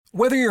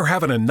Whether you're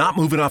having a not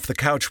moving off the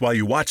couch while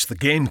you watch the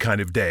game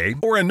kind of day,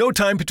 or a no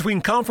time between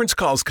conference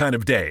calls kind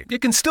of day,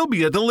 it can still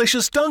be a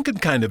delicious Dunkin'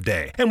 kind of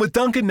day. And with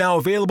Dunkin' now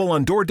available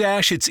on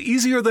DoorDash, it's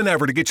easier than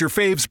ever to get your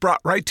faves brought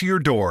right to your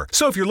door.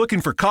 So if you're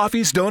looking for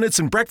coffees, donuts,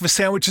 and breakfast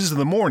sandwiches in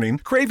the morning,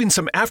 craving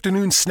some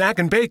afternoon snack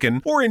and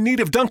bacon, or in need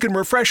of Dunkin'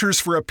 refreshers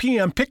for a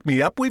PM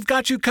pick-me-up, we've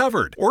got you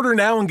covered. Order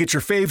now and get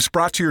your faves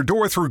brought to your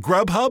door through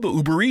Grubhub,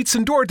 Uber Eats,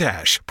 and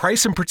DoorDash.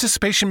 Price and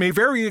participation may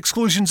vary.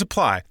 Exclusions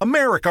apply.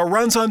 America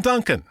runs on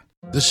Dunkin'.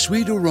 The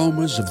sweet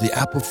aromas of the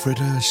apple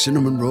fritter,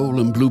 cinnamon roll,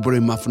 and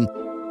blueberry muffin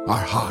are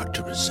hard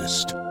to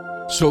resist.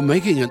 So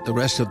making it the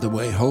rest of the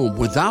way home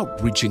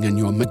without reaching in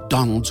your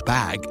McDonald's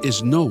bag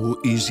is no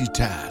easy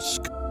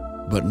task.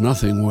 But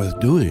nothing worth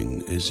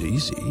doing is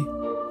easy.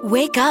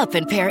 Wake up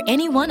and pair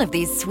any one of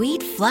these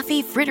sweet,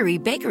 fluffy,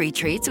 frittery bakery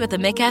treats with a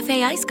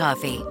McCafe iced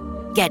coffee.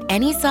 Get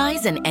any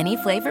size and any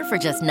flavor for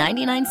just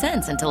 99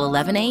 cents until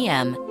 11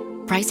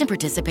 a.m. Price and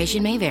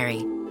participation may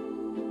vary.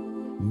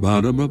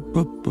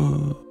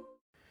 Ba-da-ba-ba-ba.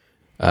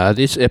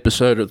 This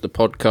episode of the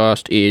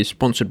podcast is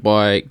sponsored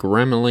by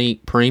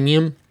Grammarly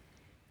Premium.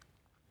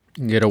 You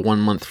can get a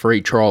 1-month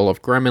free trial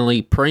of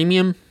Grammarly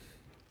Premium.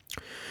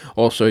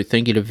 Also,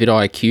 thank you to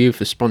vidIQ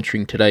for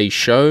sponsoring today's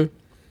show.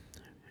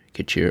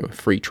 Get you a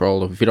free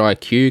trial of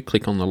vidIQ.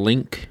 Click on the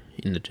link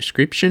in the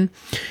description.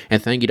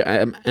 And thank you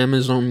to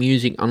Amazon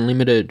Music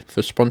Unlimited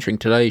for sponsoring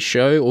today's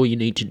show. All you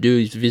need to do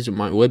is visit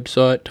my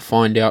website to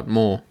find out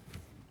more.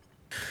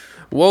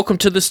 Welcome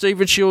to the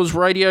Stephen Shiels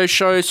radio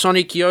show.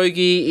 Sonic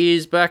Yogi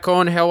is back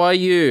on. How are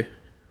you?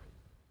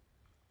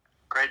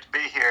 Great to be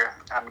here.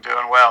 I'm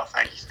doing well.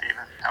 Thank you,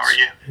 Stephen. How are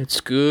you?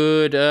 It's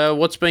good.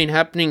 What's been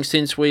happening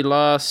since we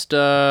last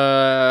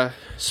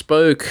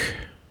spoke?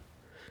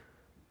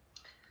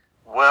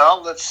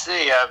 Well, let's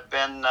see. I've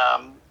been,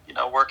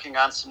 working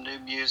on some new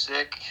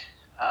music,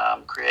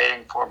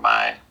 creating for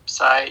my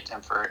site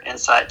and for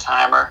Insight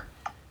Timer,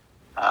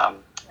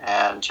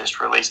 and just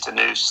released a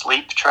new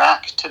sleep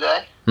track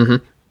today.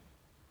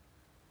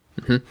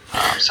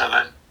 So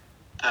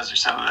those are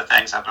some of the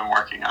things I've been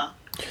working on.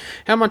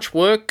 How much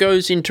work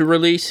goes into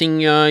releasing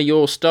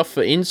your stuff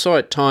for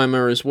Insight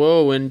Timer as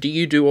well? And do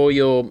you do all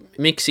your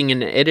mixing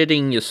and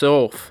editing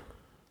yourself?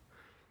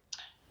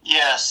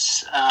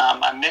 Yes,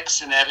 I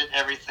mix and edit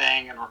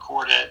everything and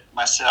record it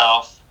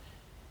myself.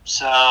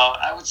 So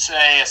I would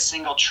say a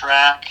single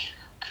track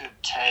could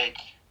take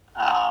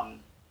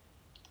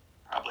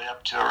probably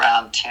up to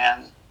around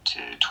 10 to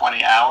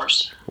 20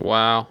 hours.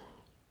 Wow.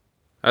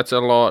 That's a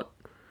lot.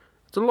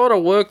 It's a lot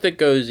of work that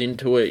goes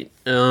into it.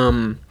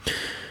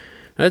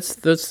 That's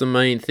the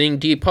main thing.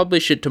 Do you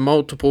publish it to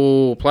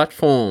multiple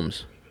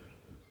platforms?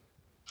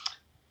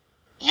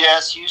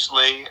 Yes,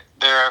 usually.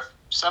 There are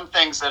some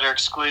things that are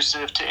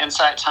exclusive to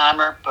Insight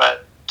Timer,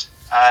 but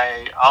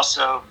I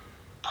also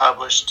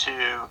publish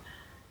to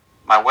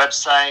my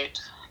website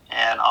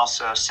and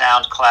also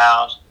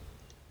SoundCloud,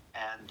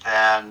 and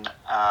then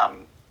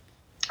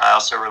I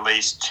also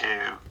release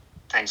to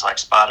things like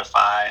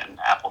Spotify and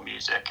Apple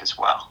Music as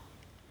well.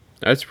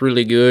 That's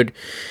really good.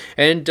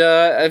 And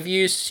have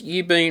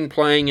you been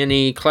playing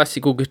any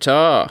classical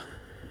guitar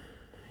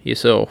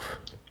yourself?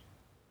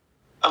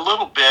 A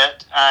little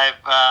bit. I've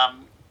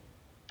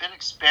been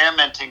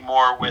experimenting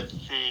more with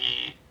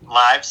the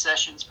live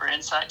sessions for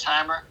Insight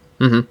Timer.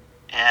 Mm-hmm.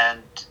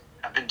 And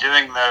I've been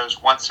doing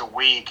those once a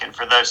week. And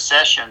for those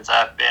sessions,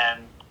 I've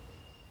been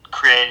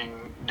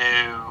creating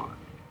new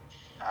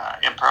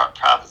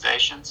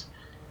improvisations.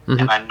 Mm-hmm.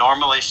 And I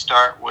normally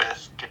start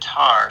with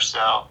guitar.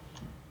 So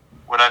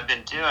what I've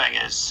been doing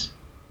is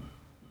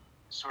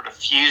sort of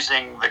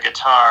fusing the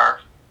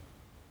guitar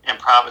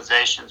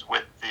improvisations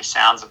with the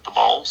sounds of the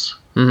bowls.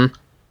 Mm-hmm.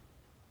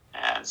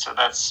 And so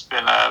that's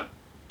been a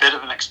bit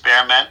of an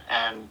experiment,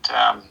 and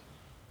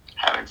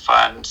having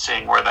fun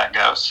seeing where that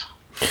goes.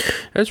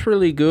 That's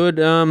really good.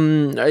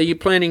 Are you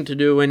planning to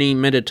do any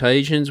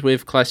meditations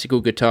with classical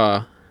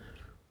guitar?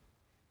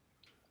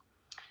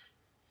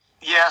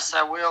 Yes,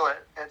 I will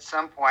at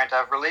some point.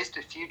 I've released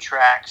a few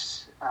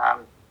tracks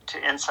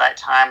to Insight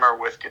Timer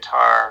with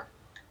guitar,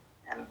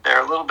 and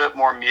they're a little bit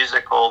more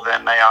musical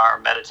than they are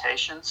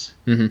meditations.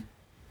 Mm-hmm.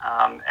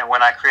 And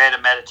when I create a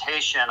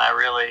meditation, I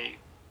really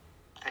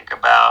think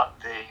about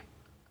the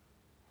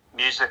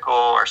musical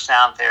or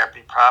sound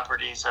therapy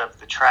properties of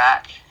the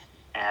track,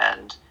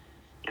 and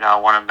I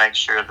want to make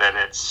sure that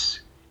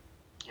it's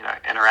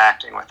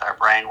interacting with our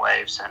brain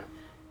waves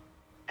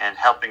and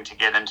helping to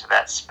get into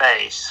that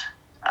space.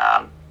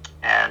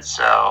 And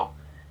so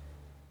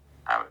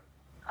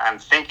I'm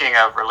thinking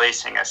of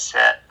releasing a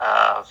set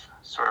of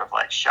sort of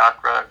like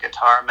chakra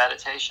guitar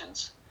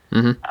meditations,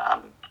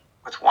 mm-hmm.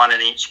 With one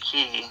in each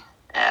key,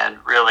 and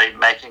really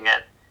making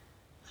it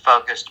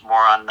focused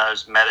more on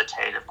those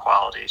meditative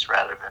qualities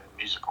rather than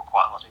musical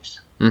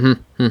qualities.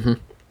 Mm-hmm. Mm-hmm.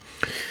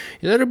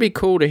 Yeah, that'd be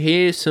cool to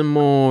hear some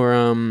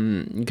more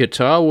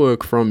guitar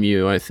work from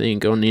you, I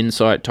think, on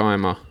Insight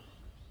Timer.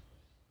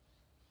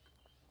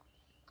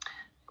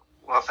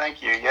 Well,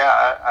 thank you.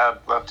 Yeah, I'd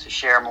love to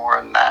share more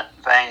in that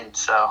vein.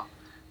 So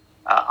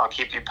I'll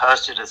keep you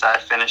posted as I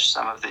finish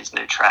some of these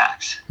new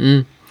tracks.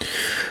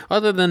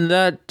 Other than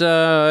that,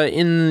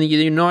 in the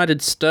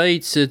United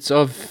States,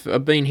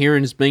 I've been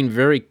hearing it's been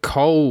very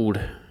cold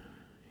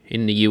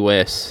in the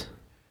US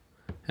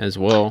as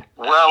well.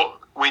 Well,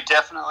 we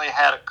definitely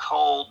had a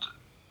cold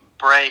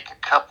break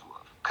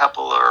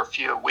a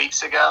few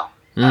weeks ago.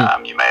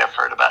 You may have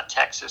heard about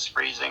Texas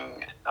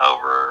freezing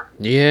over.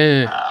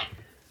 Yeah.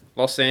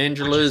 Los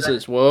Angeles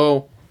as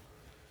well.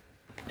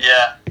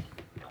 Yeah,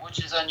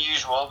 which is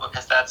unusual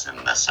because that's in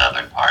the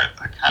southern part of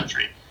the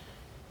country.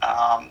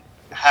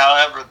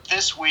 However,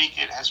 this week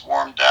it has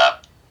warmed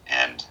up,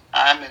 and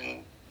I'm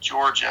in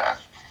Georgia,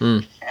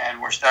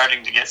 and we're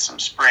starting to get some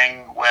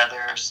spring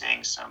weather,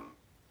 seeing some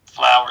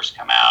flowers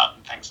come out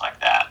and things like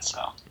that.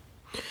 So,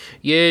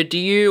 yeah, do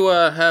you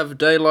have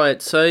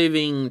daylight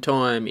saving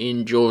time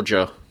in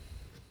Georgia?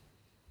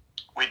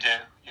 We do,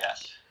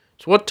 yes.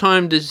 So what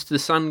time does the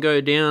sun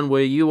go down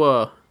where you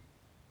are?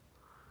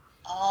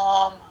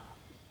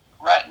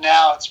 Right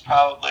now it's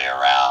probably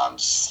around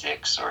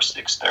 6 or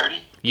 6:30.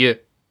 Yeah.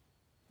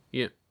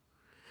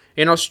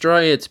 In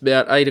Australia, it's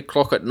about 8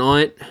 o'clock at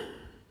night.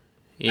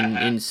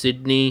 In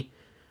Sydney,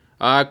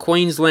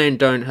 Queensland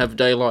don't have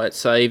daylight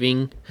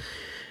saving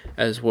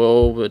as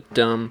well. But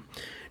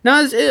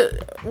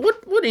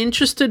what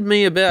interested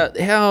me about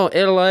how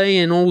LA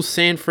and all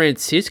San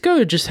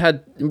Francisco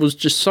was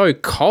just so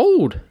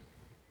cold.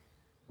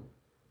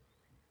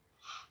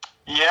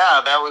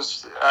 Yeah, that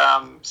was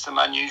some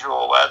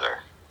unusual weather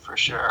for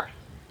sure.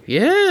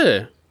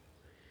 Yeah.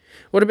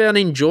 What about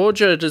in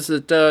Georgia? Does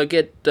it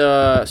get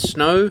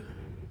snow?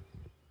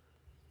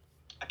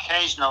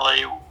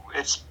 Occasionally,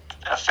 it's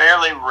a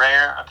fairly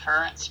rare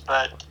occurrence,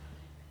 but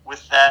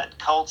with that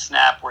cold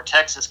snap where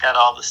Texas got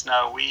all the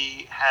snow,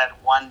 we had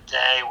one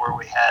day where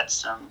we had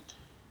some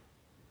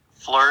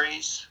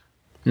flurries.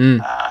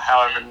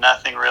 However,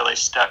 nothing really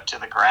stuck to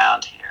the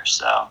ground here.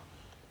 So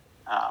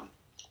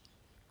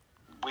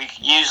we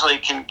usually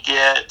can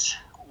get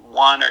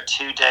 1 or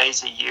 2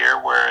 days a year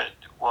where it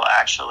will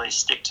actually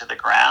stick to the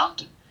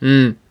ground.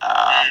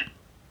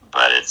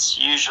 But it's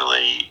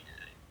usually,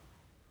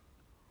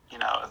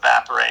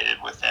 evaporated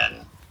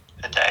within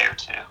a day or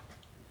two.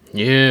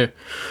 Yeah.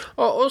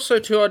 Also,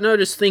 too, I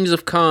noticed things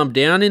have calmed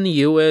down in the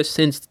US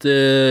since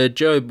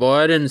Joe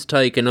Biden's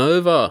taken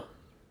over.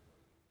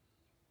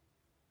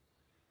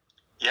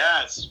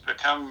 Yeah, it's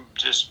become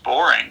just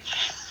boring.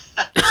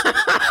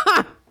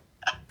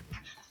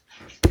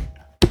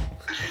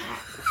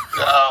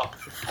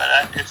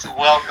 But it's a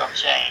welcome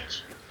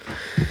change.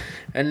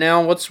 And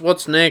now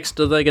what's next?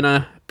 Are they going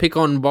to pick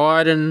on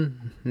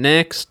Biden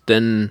next?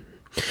 And,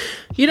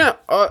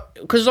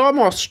 because I'm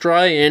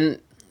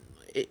Australian,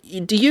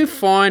 do you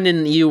find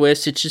in the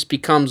US it just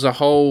becomes a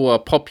whole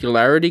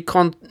popularity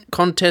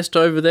contest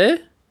over there?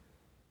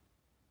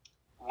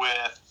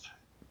 With?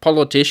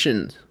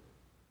 Politicians.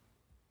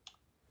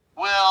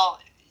 Well,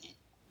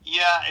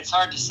 yeah, it's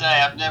hard to say.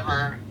 I've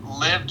never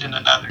lived in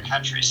another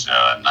country, so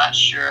I'm not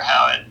sure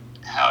how it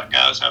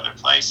goes other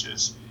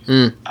places.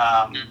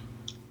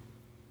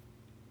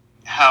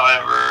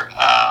 However,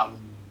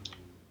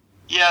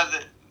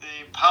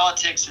 the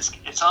politics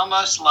it's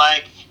almost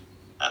like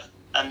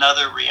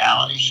another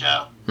reality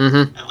show.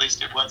 At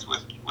least it was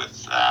with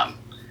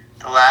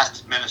the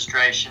last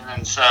administration,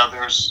 and so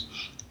there's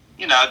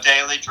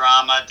daily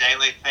drama,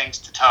 daily things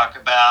to talk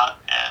about,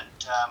 and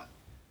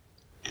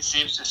it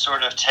seems to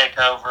sort of take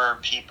over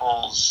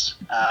people's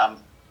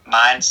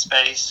mind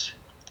space,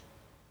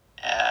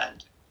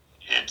 and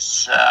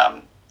it's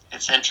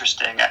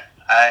interesting.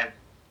 I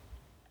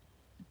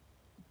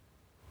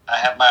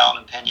have my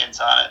own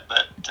opinions on it,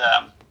 but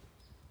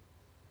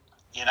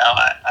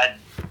I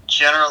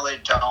generally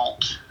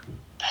don't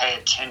pay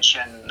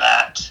attention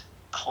that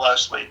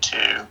closely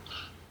to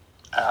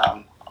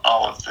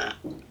all of the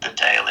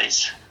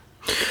dailies.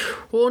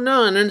 Well,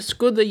 no, and it's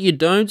good that you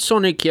don't,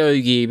 Sonic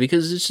Yogi,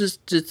 because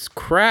it's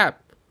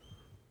crap.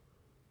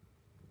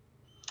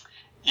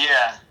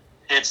 Yeah,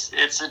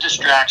 it's a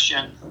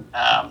distraction,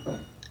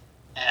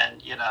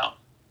 and it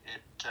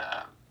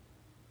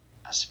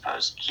I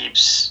suppose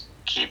keeps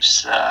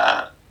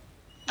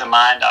the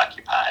mind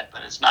occupied,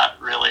 but it's not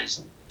really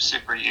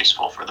super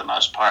useful for the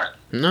most part.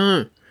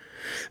 No,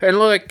 and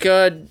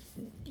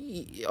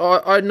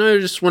I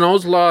noticed when I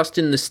was last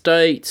in the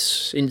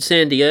States, in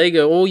San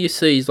Diego, all you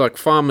see is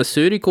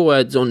pharmaceutical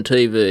ads on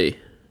TV.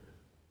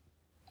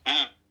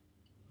 It's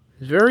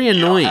very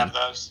annoying. You don't have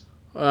those?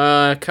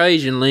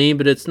 Occasionally,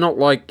 but it's not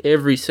like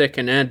every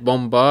second ad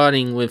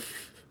bombarding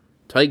with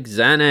take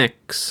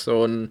Xanax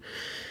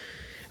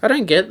I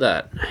don't get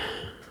that.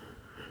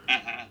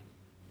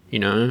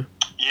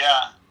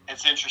 Yeah,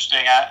 it's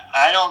interesting.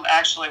 I don't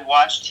actually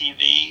watch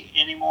TV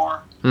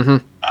anymore,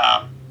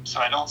 so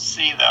I don't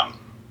see them.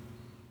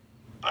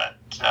 But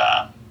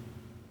I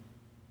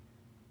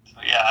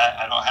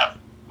don't have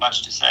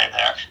much to say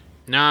there.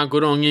 Nah,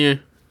 good on you.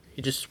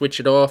 You just switch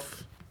it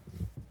off,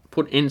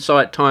 put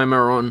Insight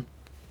Timer on.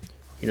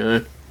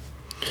 No,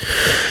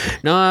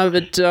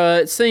 but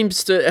it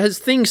seems has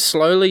things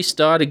slowly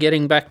started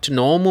getting back to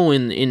normal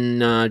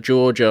in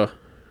Georgia.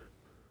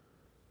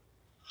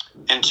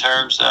 In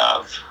terms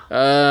of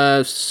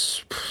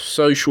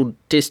Social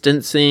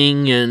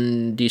distancing,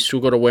 and you still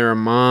got to wear a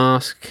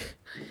mask.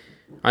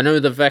 I know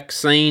the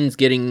vaccine's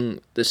giving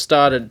the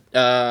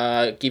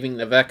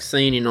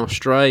vaccine in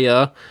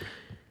Australia.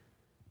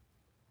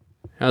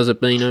 How's it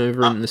been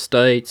over in the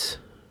States?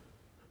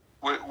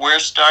 We're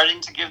starting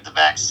to give the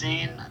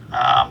vaccine.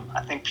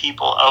 I think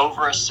people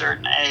over a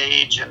certain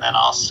age, and then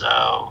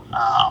also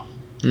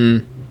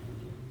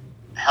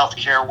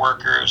healthcare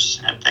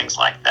workers and things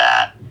like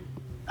that.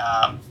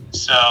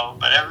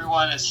 But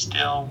everyone is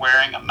still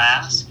wearing a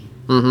mask.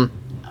 Mm-hmm.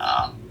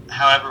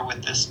 However,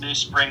 with this new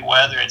spring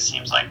weather, it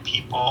seems like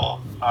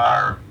people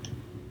are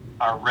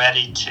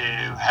ready to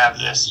have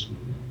this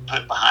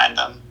put behind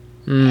them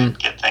and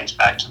get things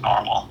back to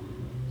normal.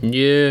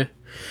 Yeah,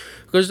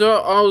 because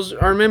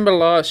I remember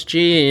last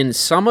year in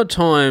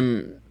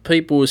summertime,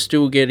 people were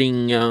still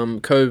getting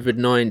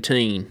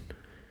COVID-19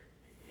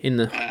 in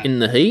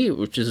the heat,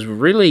 which is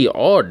really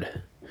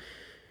odd.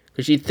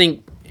 Because you'd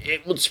think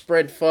it would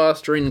spread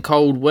faster in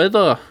cold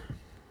weather.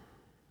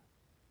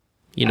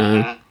 You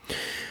know.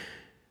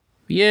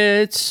 Yeah,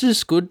 it's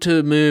just good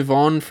to move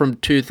on from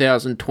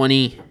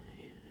 2020,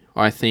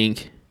 I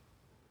think.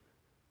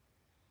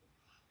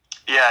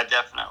 Yeah,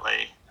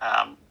 definitely.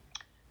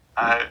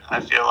 I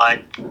feel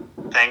like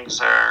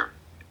things are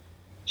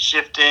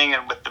shifting,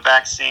 and with the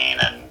vaccine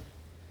and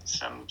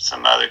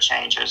some other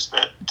changes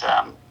that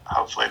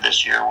hopefully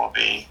this year we'll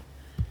be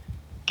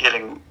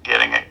getting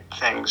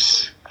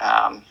things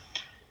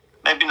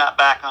maybe not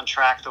back on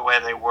track the way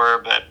they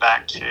were, but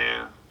back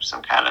to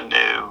some kind of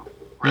new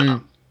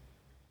rhythm.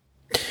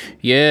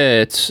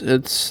 Yeah,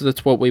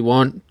 that's what we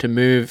want, to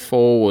move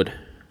forward.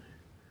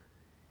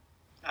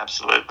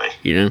 Absolutely.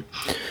 You know.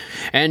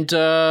 And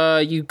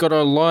you've got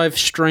a live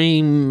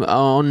stream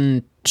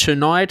on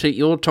tonight at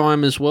your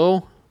time as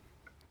well?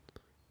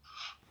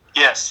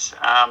 Yes,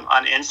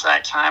 on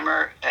Insight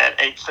Timer at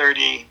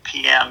 8:30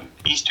 p.m.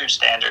 Eastern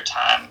Standard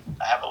Time,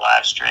 I have a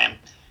live stream,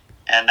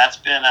 and that's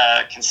been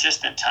a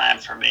consistent time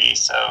for me.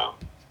 So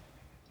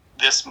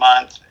this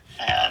month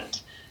and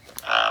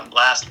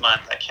last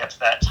month, I kept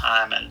that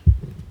time and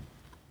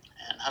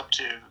hope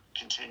to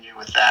continue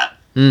with that.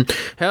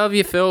 How have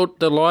you felt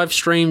the live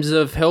streams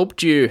have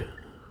helped you?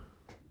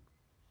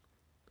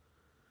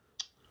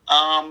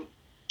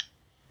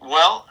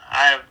 Well,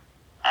 I've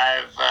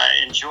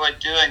enjoyed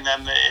doing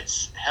them.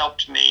 It's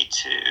helped me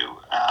to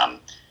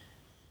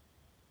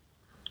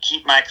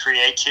keep my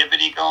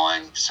creativity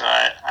going. So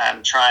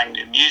I'm trying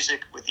new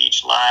music with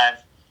each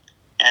live,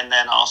 and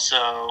then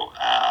also,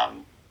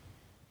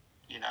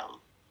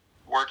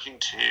 working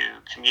to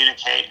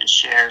communicate and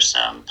share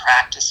some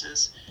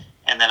practices.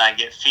 And then I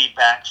get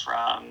feedback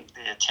from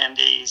the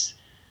attendees.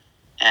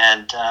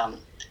 And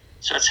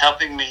so it's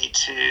helping me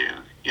to,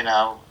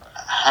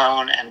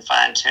 hone and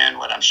fine-tune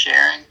what I'm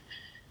sharing.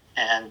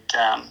 And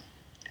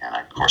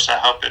of course, I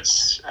hope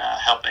it's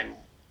helping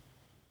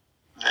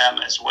them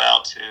as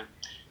well to,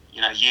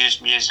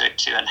 use music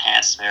to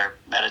enhance their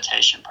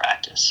meditation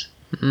practice.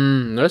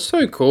 That's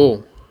so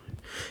cool.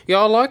 Yeah,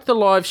 I like the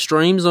live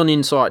streams on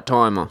Insight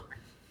Timer.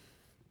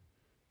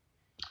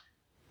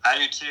 I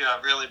do too.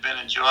 I've really been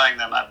enjoying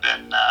them. I've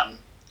been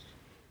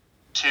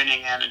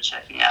tuning in and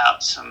checking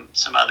out some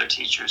other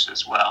teachers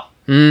as well.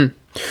 But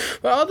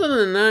other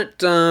than that,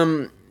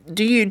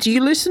 do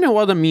you listen to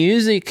other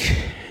music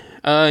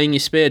in your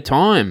spare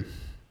time?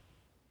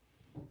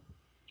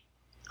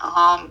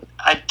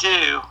 I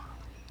do.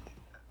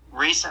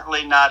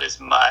 Recently, not as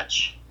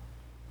much.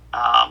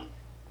 I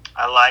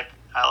like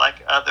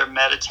other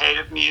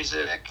meditative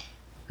music.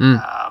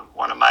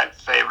 One of my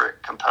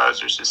favorite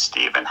composers is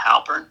Stephen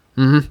Halpern.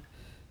 Mm-hmm.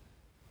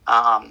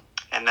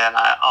 And then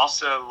I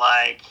also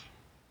like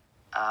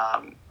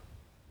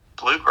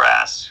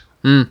bluegrass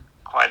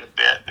quite a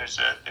bit.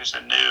 There's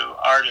a new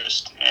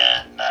artist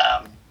in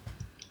the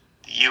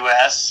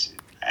U.S.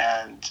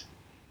 and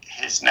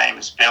his name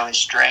is Billy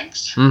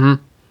Strings.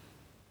 Mm-hmm.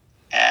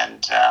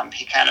 And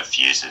he kind of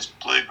fuses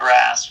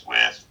bluegrass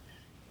with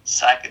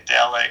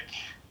psychedelic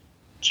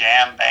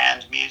jam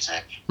band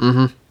music,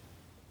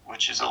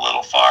 which is a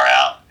little far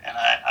out, and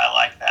I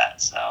like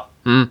that. So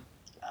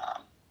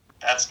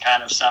that's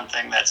kind of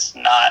something that's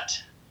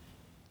not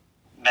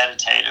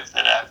meditative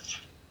that I've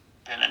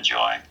been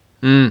enjoying.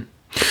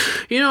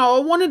 I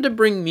wanted to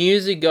bring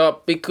music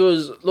up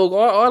because, look,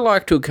 I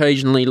like to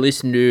occasionally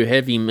listen to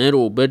heavy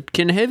metal, but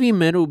can heavy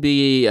metal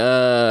be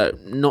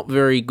not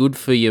very good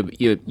for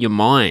your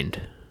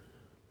mind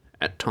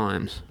at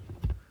times?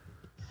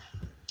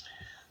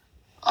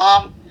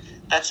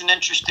 That's an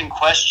interesting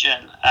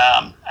question.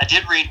 I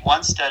did read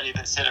one study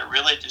that said it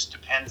really just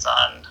depends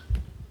on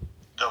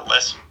the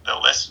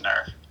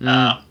listener.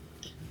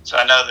 So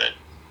I know that,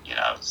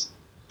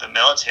 the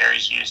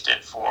military's used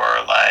it for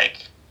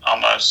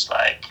almost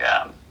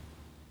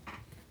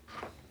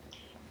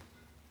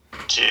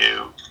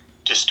to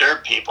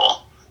disturb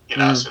people,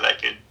 so they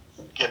could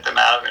get them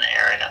out of an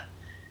area.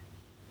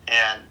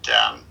 And,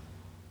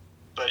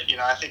 but,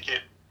 I think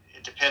it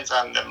depends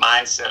on the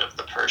mindset of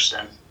the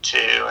person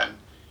too.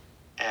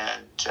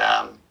 And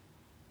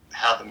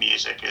how the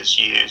music is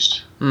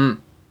used.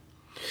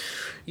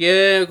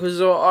 Yeah,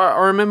 because I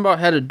remember I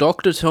had a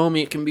doctor tell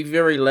me it can be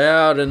very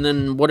loud, and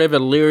then whatever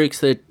lyrics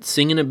they're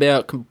singing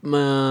about can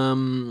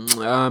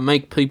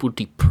make people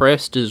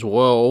depressed as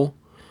well.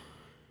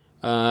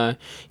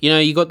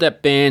 You got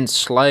that band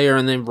Slayer,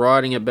 and they're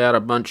writing about a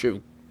bunch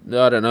of,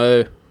 I don't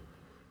know,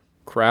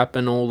 crap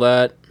and all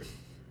that.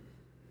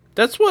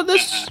 I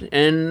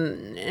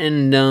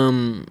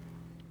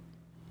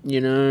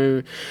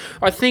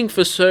think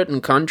for certain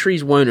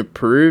countries won't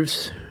approve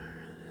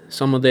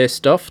some of their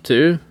stuff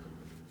too.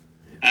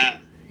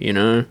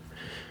 Yeah.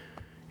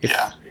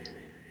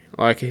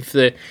 I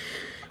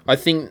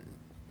think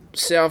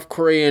South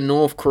Korea and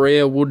North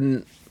Korea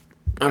wouldn't,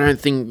 I don't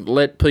think,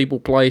 let people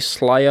play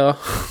Slayer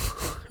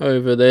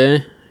over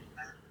there.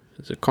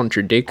 It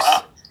contradicts.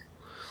 Wow.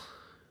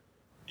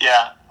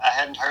 Yeah, I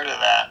hadn't heard of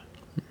that.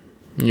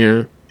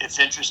 Yeah. It's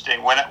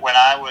interesting. When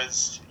I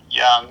was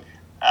young,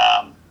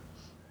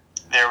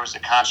 there was a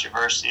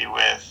controversy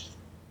with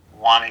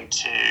wanting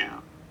to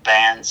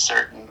ban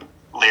certain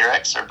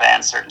lyrics or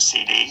ban certain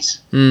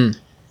CDs.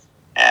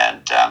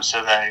 And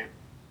so they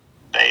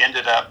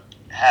ended up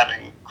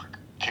having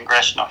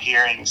congressional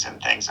hearings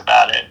and things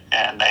about it,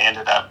 and they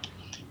ended up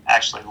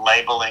actually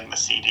labeling the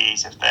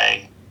CDs if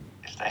they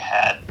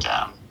had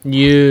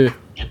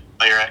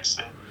lyrics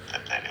that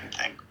they didn't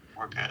think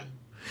were good.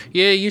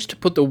 Yeah, used to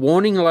put the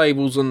warning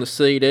labels on the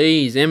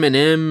CDs.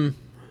 Eminem,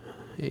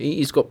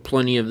 he's got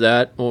plenty of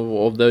that,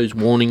 of those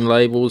warning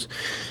labels.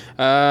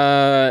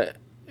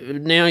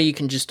 Now you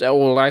can just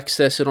all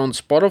access it on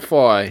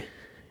Spotify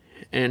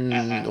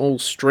and all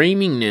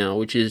streaming now,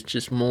 which is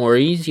just more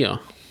easier.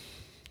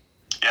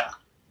 Yeah.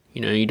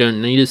 You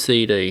don't need a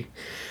CD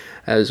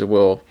as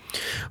well.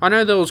 I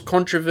know there was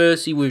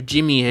controversy with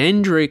Jimi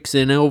Hendrix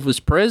and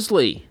Elvis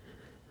Presley.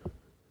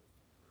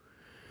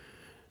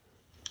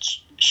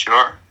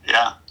 Sure,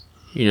 yeah.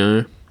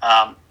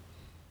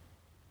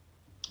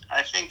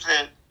 I think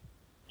that,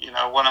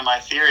 one of my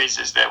theories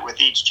is that with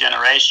each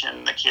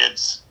generation, the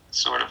kids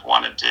sort of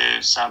want to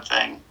do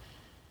something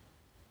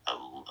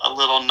a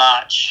little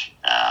notch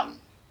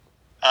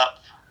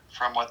up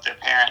from what their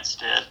parents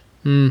did.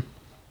 And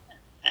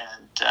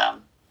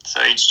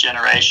so each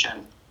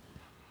generation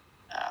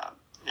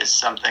is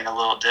something a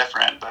little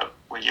different. But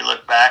when you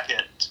look back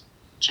at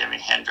Jimi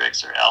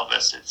Hendrix or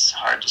Elvis, it's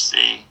hard to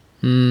see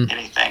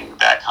anything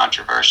that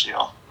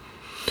controversial.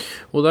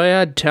 Well, they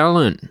had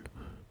talent.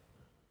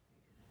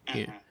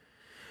 Yeah.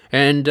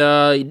 And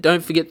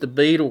don't forget the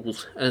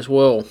Beatles as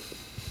well.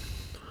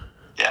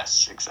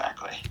 Yes,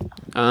 exactly.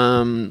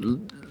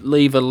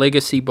 Leave a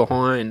legacy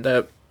behind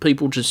that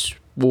people just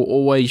will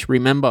always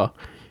remember.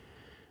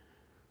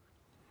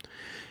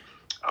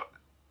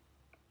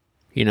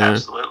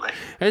 Absolutely.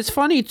 It's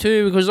funny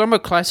too, because I'm a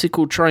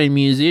classical trained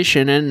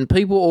musician, and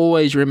people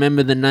always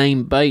remember the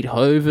name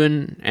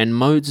Beethoven, and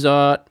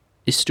Mozart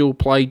is still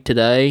played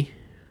today,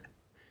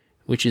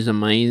 which is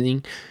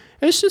amazing.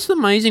 It's just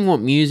amazing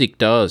what music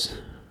does.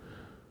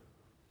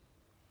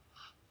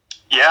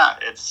 Yeah,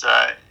 it's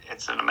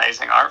an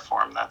amazing art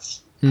form.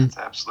 That's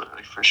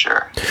absolutely for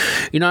sure.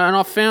 And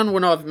I found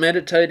when I've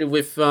meditated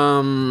with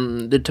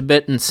the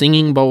Tibetan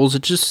singing bowls,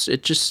 it's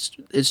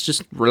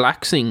just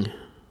relaxing.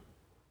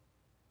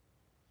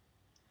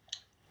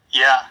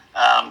 Yeah,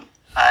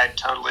 I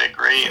totally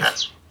agree.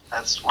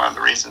 That's one of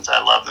the reasons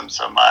I love them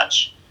so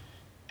much,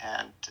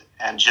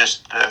 and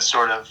just the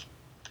sort of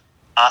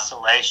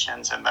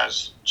oscillations and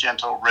those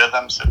gentle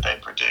rhythms that they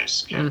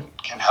produce can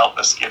help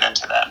us get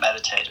into that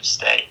meditative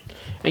state.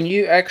 And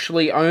you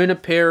actually own a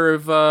pair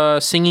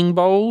of singing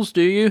bowls,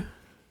 do you?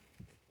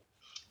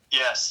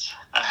 Yes,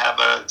 I have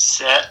a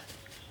set,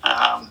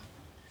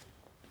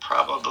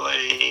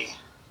 probably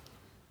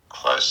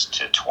close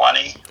to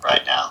 20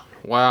 right now.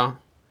 Wow.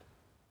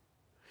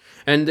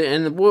 And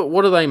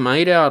what are they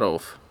made out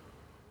of?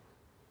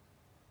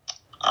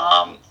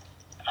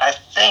 I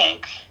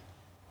think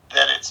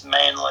that it's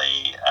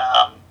mainly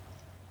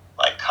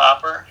like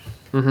copper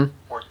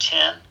or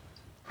tin.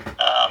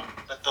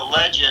 But the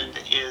legend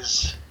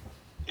is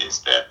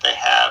that they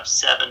have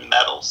 7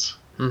 metals.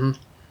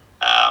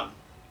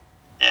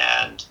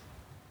 And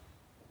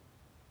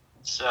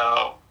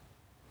so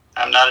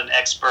I'm not an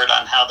expert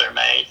on how they're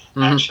made,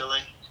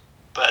 actually.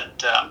 But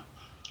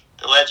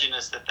the legend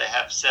is that they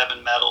have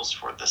 7 metals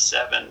for the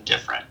 7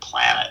 different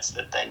planets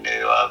that they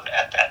knew of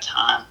at that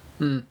time.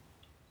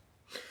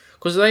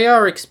 Because they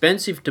are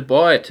expensive to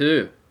buy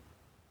too.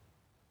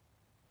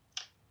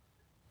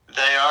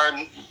 They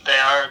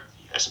are,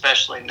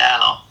 especially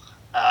now.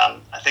 I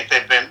think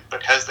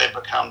because they've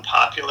become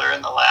popular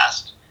in the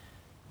last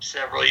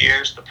several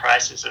years, the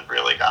prices have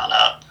really gone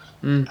up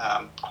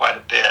quite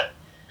a bit.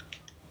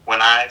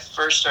 When I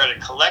first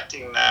started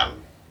collecting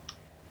them,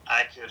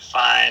 I could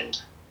find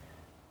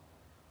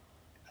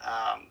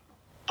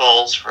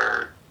bowls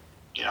for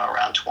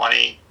around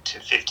 $20 to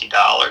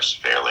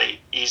 $50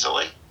 fairly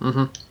easily.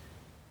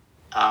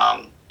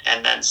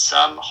 And then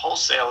some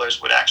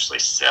wholesalers would actually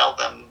sell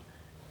them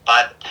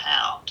by the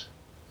pound.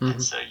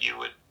 And so you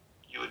would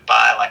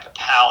buy like a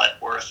pallet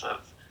worth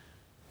of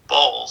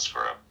bowls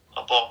for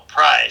a bulk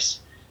price,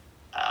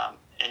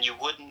 and you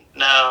wouldn't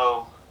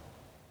know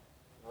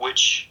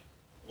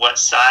what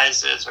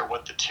sizes or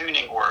what the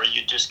tuning were.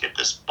 You'd just get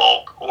this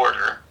bulk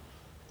order,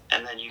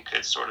 and then you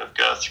could sort of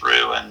go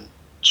through and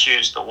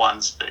choose the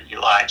ones that you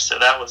like. So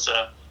that was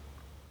a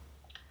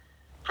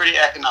pretty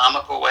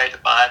economical way to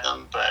buy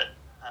them, but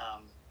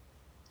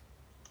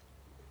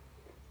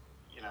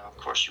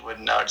of course you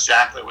wouldn't know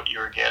exactly what you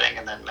were getting,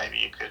 and then maybe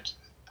you could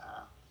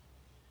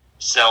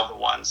sell the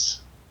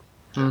ones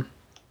that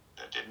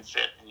didn't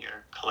fit in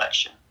your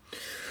collection.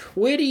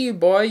 Where do you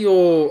buy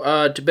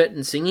your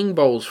Tibetan singing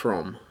bowls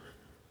from?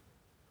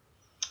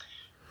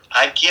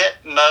 I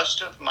get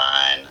most of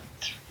mine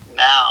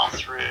now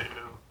through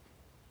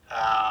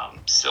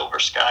Silver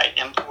Sky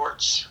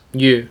Imports.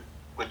 Yeah.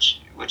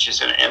 Which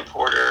is an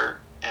importer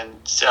and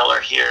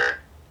seller here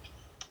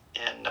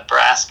in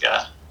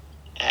Nebraska,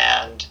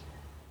 and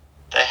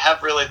they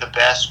have really the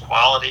best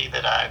quality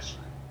that I've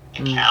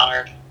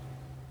encountered.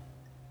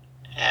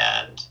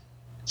 And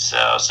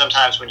so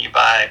sometimes when you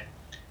buy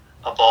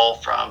a bowl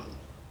from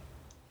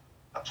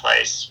a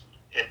place,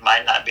 it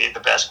might not be the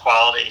best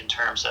quality in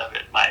terms of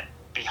it might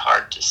be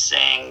hard to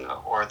sing,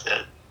 or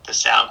the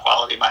sound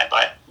quality might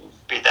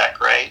be that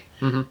great.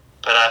 Mm-hmm.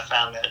 But I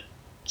found that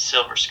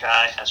Silver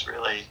Sky has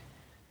really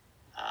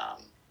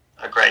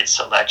a great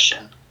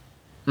selection.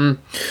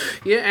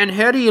 Yeah, and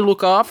how do you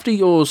look after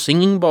your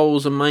singing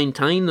bowls and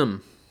maintain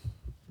them?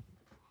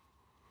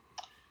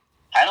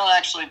 I don't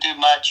actually do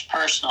much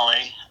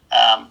personally.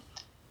 I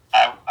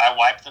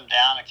wipe them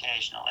down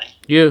occasionally.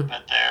 Yeah.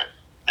 But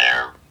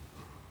they're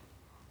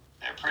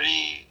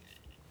pretty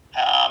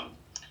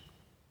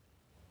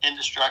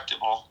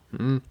indestructible.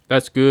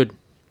 That's good.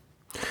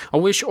 I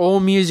wish all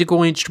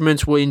musical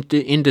instruments were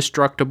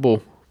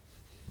indestructible.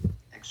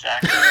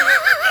 Exactly.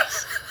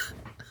 Yes.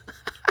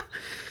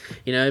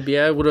 Be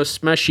able to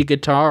smash your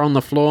guitar on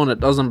the floor and it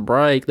doesn't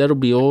break. That'll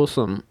be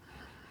awesome.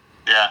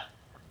 Yeah.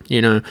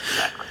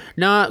 Exactly.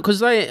 No, because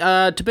they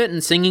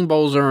Tibetan singing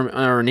bowls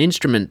are an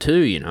instrument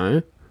too.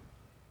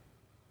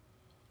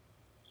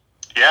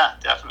 Yeah,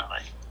 definitely.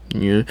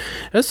 Yeah,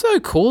 that's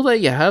so cool that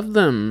you have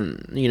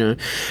them.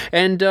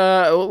 And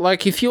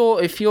like if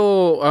you're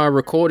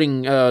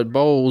recording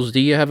bowls, do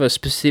you have a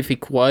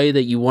specific way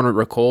that you want to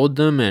record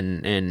them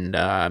and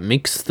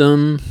mix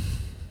them?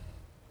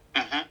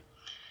 Mm-hmm.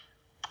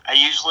 I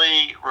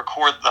usually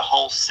record the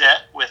whole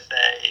set with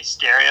a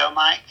stereo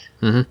mic.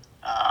 Mm-hmm.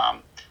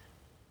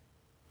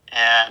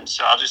 And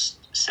so I'll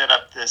just set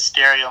up the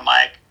stereo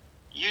mic,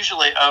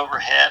 usually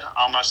overhead,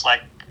 almost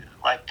like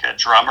a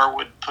drummer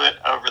would put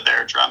over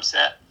their drum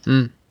set.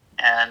 And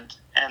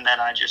then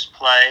I just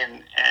play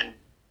and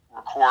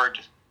record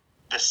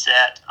the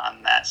set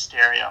on that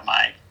stereo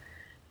mic.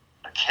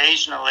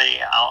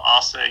 Occasionally, I'll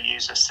also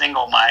use a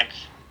single mic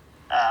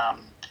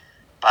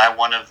by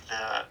one of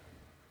the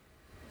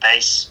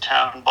bass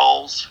tone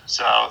bowls.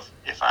 So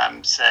if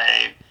I'm,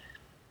 say,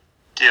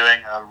 doing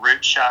a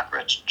root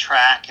chakra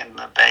track and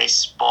the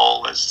bass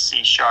bowl is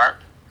C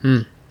sharp,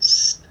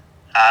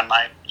 I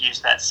might use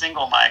that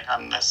single mic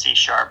on the C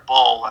sharp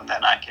bowl, and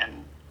then I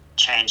can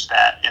change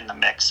that in the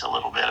mix a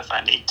little bit if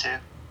I need to.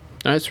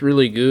 That's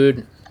really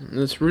good.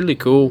 That's really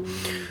cool.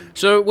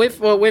 So with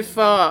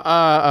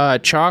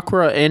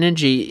chakra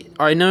energy,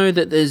 I know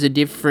that there's a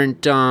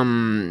different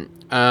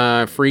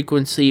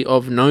frequency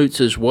of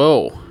notes as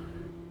well.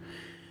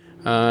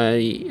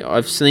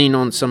 I've seen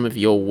on some of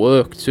your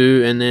work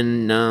too, and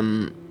then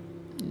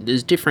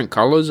there's different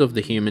colors of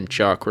the human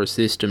chakra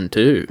system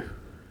too.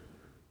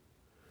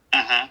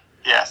 Mm-hmm.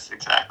 Yes,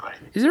 exactly.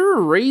 Is there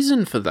a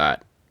reason for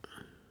that?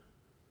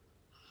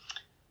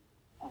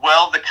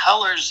 Well, the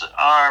colors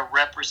are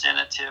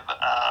representative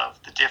of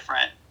the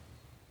different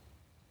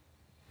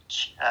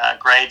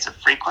grades of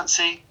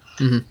frequency.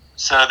 Mm-hmm.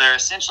 So they're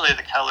essentially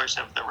the colors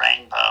of the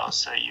rainbow.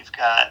 So you've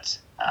got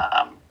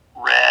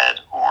red,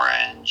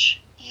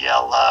 orange,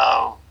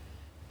 yellow,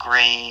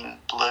 green,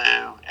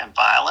 blue, and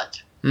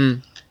violet.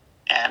 And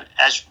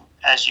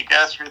as you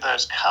go through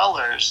those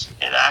colors,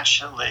 it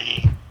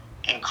actually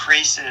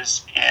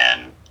increases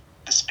in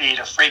the speed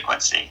of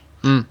frequency.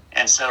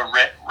 And so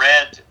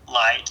red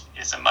light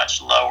is a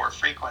much lower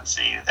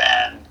frequency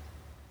than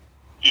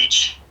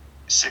each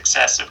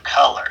successive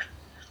color.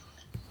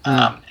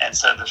 And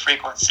so the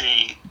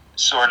frequency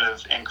sort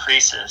of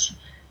increases.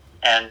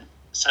 And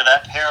so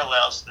that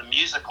parallels the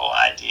musical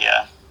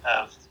idea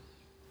of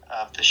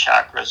the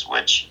chakras,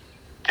 which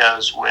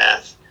goes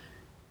with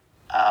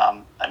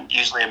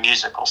usually a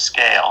musical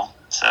scale.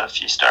 So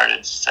if you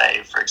started,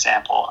 say, for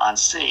example, on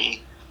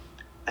C,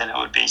 then it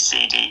would be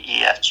C, D,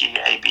 E, F, G,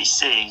 A, B,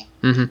 C.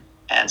 Mm-hmm.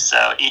 And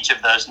so each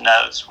of those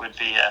notes would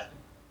be a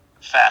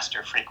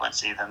faster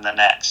frequency than the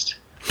next.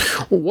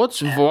 What's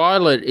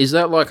violet? Is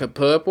that like a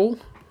purple?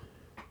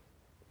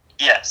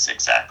 Yes,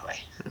 exactly.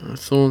 I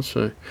thought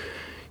so.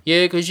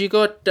 Yeah, because you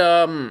got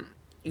the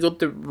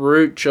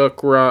root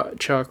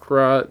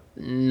chakra,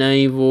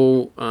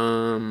 navel,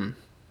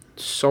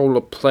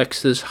 solar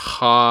plexus,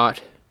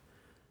 heart,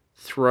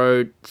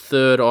 throat,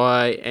 third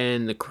eye,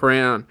 and the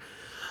crown.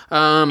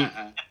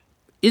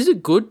 Is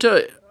it good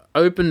to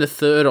open the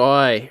third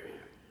eye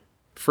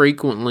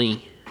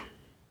frequently?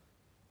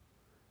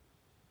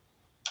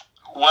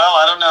 Well,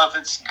 I don't know if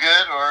it's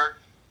good or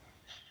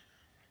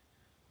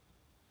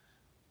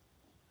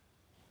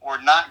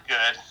not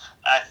good.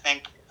 I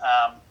think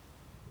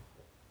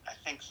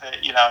that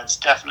it's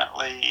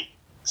definitely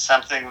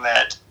something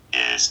that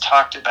is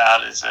talked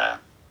about as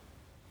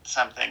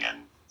something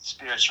in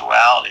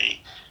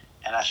spirituality,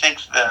 and I think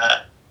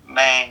the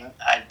main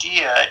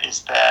idea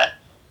is that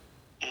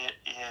it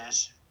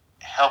is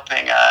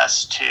helping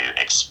us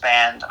to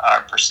expand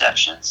our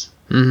perceptions.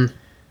 Mm-hmm.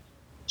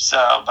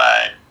 So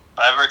by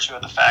virtue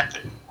of the fact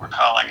that we're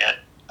calling it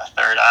a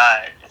third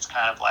eye, it's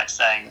kind of like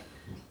saying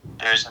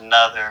there's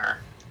another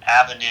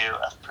avenue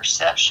of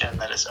perception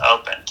that is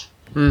opened.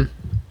 Mm.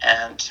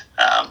 And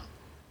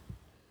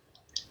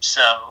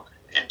so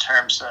in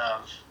terms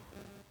of,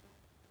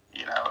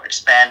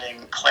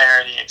 expanding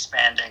clarity,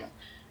 expanding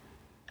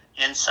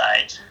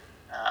insight,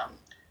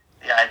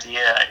 the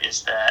idea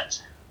is that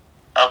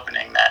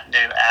opening that new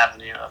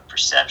avenue of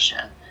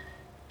perception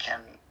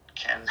can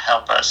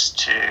help us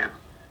to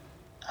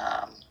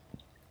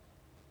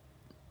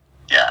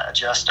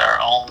adjust our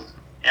own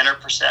inner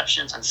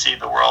perceptions and see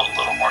the world a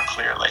little more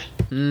clearly.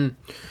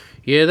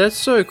 Yeah, that's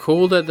so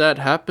cool that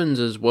happens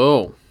as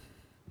well.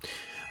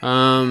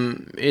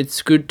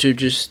 It's good to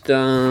just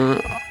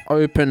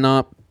open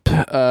up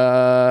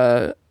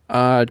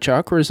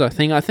chakras.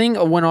 I think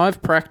when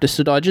I've practiced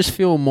it, I just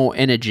feel more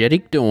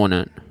energetic doing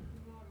it.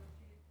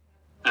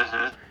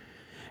 Mm-hmm.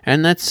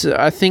 And that's,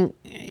 I think,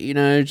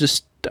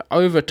 just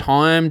over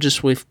time,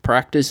 just with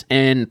practice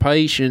and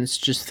patience,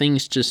 just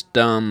things just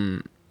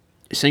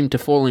seem to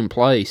fall in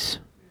place.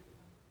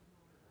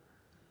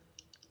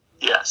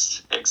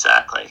 Yes,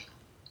 exactly.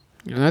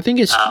 And I think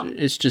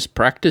it's just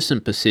practice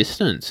and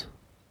persistence.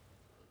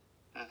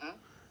 Mm-hmm.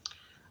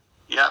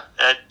 Yep,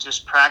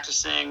 just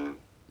practicing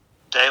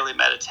daily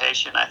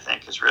meditation, I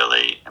think, is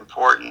really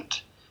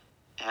important,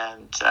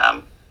 and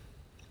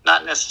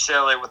not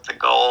necessarily with the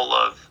goal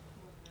of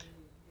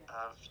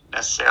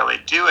necessarily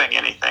doing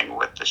anything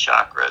with the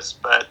chakras,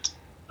 but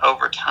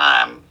over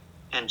time,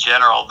 in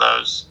general,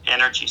 those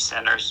energy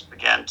centers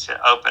begin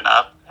to open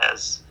up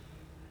as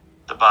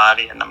the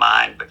body and the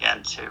mind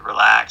begin to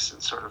relax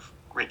and sort of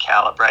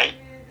recalibrate.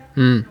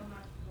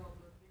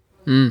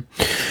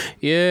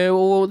 Yeah,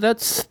 well,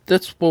 that's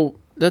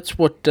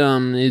what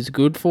is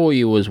good for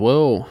you as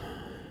well.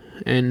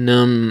 And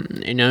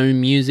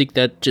music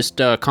that just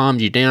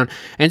calms you down.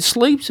 And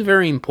sleep's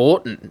very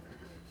important.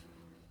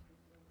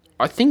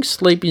 I think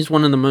sleep is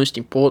one of the most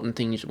important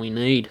things we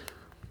need.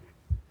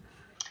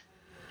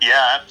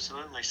 Yeah,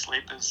 absolutely.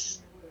 Sleep is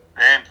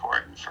very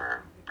important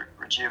for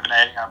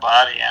rejuvenating our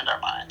body and our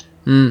mind.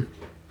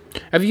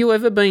 Have you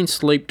ever been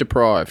sleep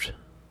deprived?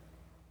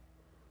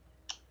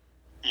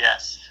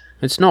 Yes.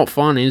 It's not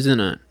fun,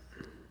 isn't it?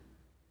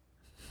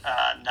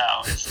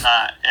 No, it's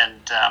not. And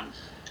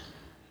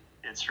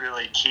it's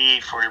really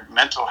key for your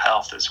mental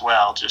health as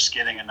well, just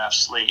getting enough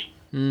sleep.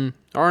 I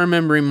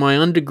remember in my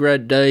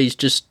undergrad days,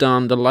 just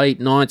the late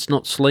nights,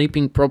 not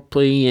sleeping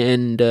properly,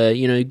 and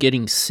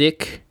getting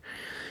sick,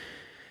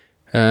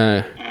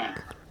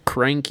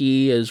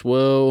 cranky as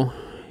well.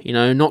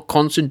 Not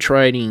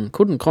concentrating,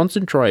 couldn't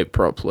concentrate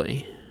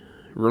properly,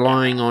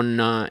 relying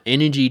on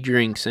energy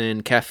drinks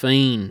and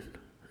caffeine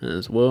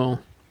as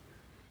well.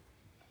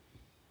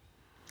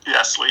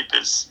 Yeah, sleep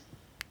is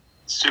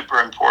super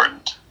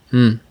important.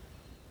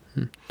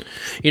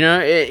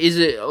 Is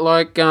it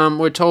like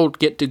we're told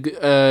get to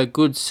a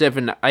good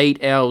 7 to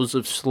 8 hours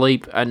of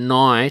sleep a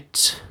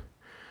night?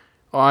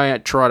 I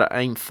try to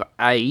aim for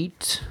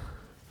 8.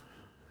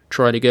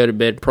 Try to go to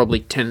bed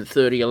probably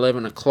 10:30,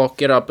 11 o'clock.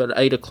 Get up at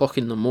 8 o'clock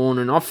in the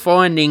morning. I'm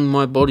finding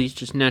my body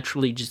just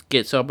naturally just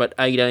gets up at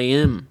 8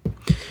 a.m.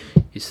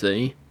 You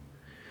see?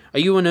 Are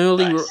you an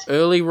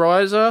early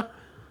riser?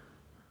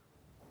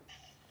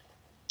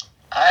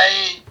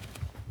 I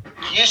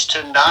used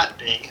to not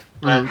be,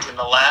 but in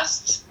the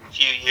last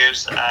few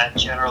years, I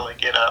generally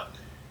get up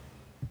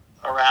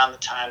around the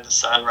time the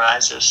sun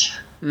rises.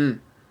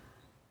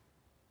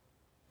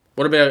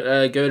 What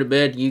about go to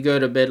bed? You go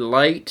to bed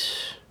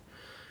late,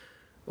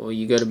 or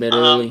you go to bed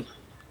early?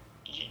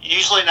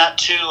 Usually not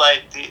too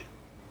late.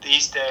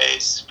 These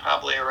days,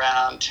 probably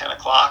around 10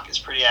 o'clock is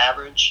pretty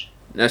average.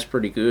 That's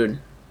pretty good.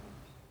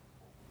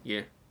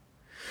 Yeah,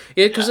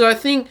 because I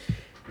think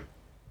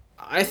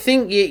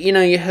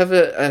you have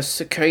a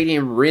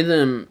circadian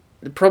rhythm.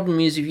 The problem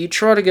is if you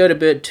try to go to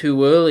bed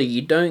too early,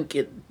 you don't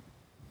get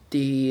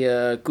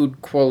the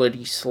good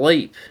quality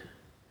sleep,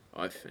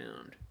 I've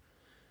found.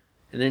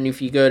 And then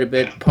if you go to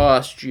bed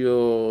past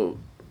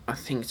I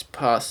think it's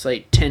past,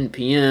 say, 10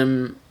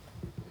 p.m.,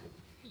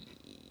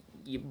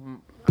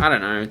 I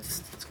don't know,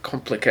 it's a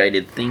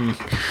complicated thing.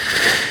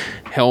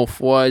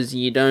 Health-wise,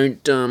 you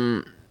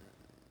don't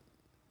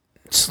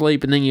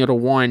sleep and then you got to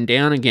wind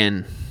down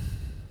again.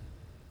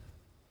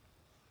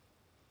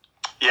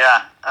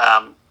 Yeah,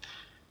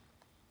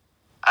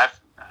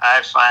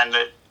 I find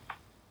that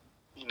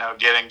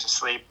getting to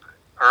sleep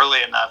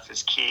early enough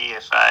is key.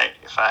 If I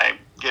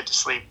get to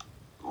sleep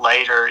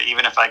later,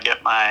 even if I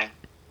get my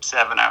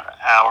 7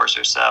 hours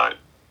or so,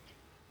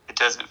 it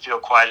doesn't feel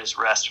quite as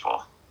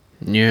restful.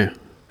 Yeah.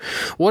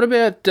 What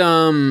about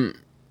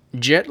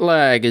jet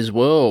lag as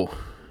well?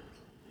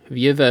 Have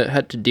you ever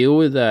had to deal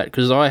with that?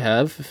 Because I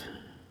have.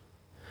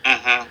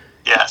 Mm-hmm.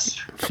 Yes.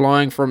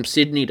 Flying from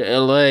Sydney to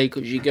LA,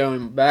 because you're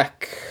going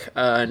back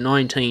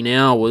 19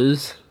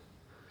 hours.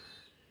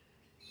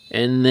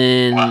 And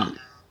then... Wow.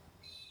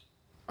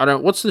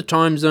 What's the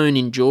time zone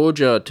in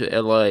Georgia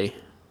to LA?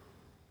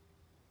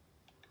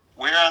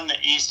 We're on the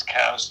East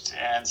Coast,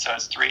 and so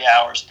it's 3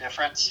 hours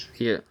difference.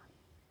 Yeah.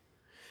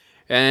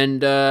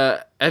 And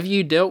have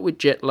you dealt with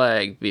jet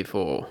lag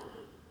before?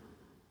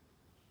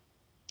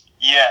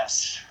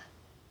 Yes.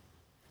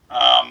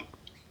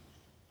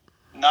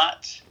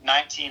 Not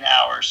 19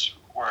 hours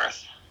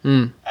worth.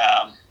 Usually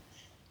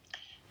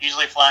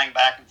flying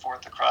back and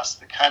forth across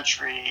the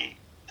country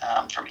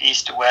from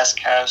East to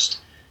West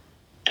Coast,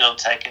 it'll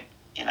take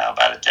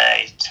about a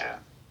day to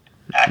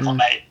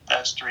acclimate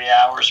those 3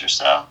 hours or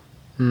so.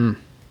 And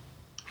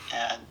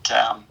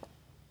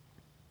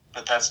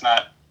but that's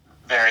not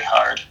very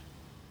hard.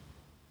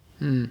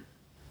 I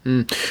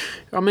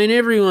mean,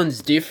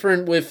 everyone's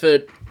different with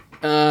it,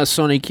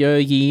 Sonic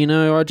Yogi.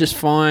 I just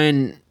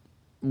find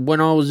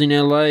when I was in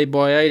LA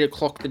by 8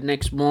 o'clock the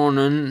next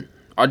morning,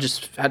 I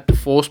just had to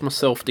force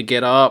myself to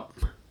get up.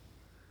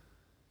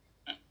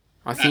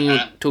 I think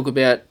it took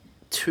about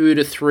 2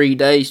 to 3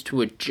 days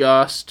to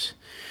adjust.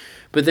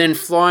 But then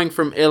flying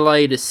from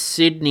LA to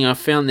Sydney, I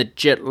found that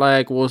jet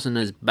lag wasn't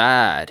as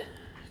bad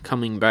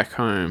coming back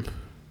home.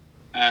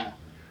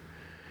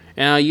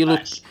 Now you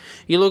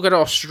look at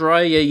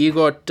Australia. You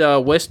got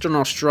Western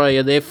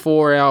Australia. They're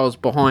 4 hours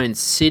behind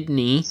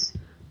Sydney,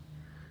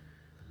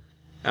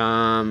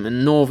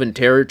 and Northern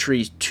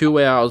Territory's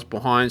 2 hours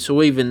behind.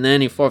 So even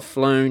then, if I've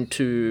flown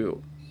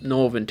to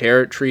Northern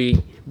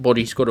Territory,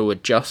 body's got to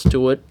adjust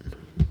to it.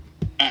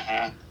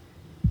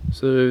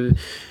 So,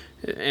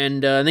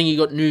 and then you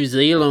got New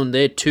Zealand.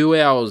 They're 2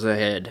 hours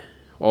ahead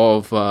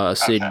of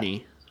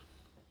Sydney.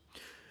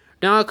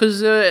 Now,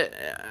 because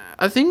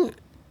I think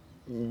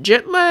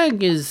jet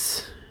lag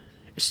it's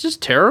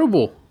just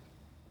terrible.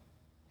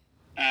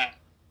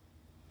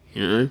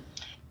 Yeah,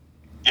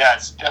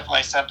 it's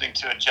definitely something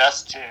to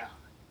adjust to.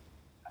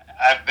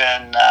 I've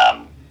been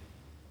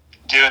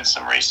doing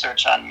some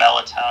research on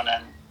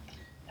melatonin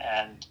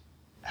and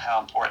how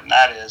important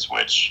that is,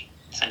 which,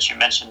 since you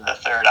mentioned the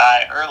third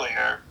eye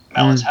earlier,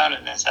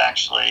 melatonin is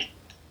actually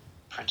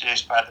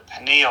produced by the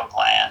pineal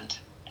gland,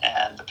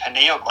 and the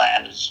pineal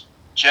gland is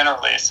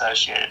generally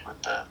associated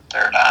with the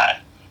third eye.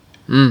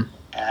 And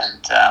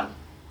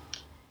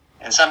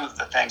in some of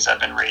the things I've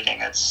been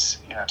reading, it's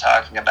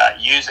talking about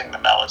using the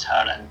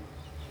melatonin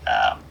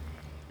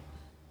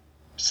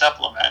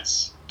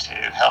supplements to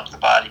help the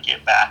body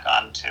get back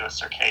onto a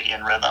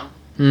circadian rhythm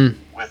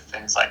with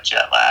things like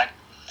jet lag.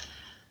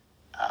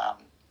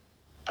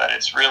 But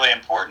it's really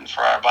important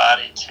for our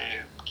body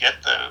to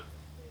get the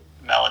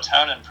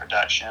melatonin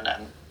production,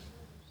 and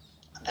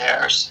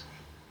there's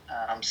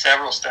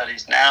several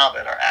studies now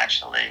that are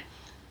actually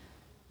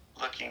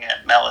looking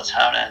at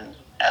melatonin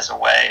as a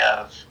way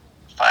of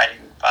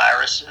fighting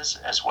viruses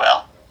as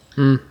well.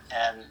 And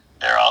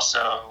they're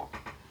also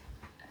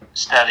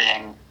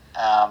studying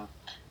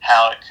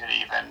how it could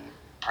even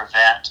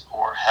prevent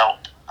or help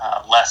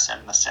lessen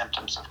the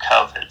symptoms of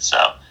COVID.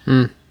 So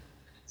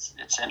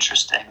it's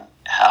interesting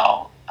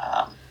how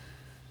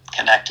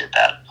connected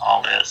that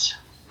all is.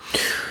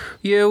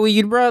 Yeah, well,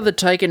 you'd rather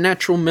take a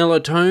natural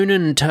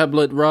melatonin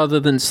tablet rather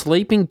than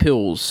sleeping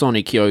pills,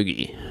 Sonic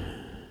Yogi.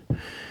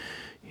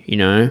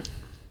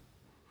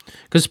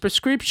 Because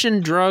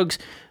prescription drugs,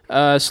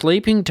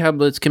 sleeping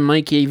tablets can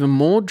make you even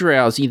more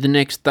drowsy the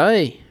next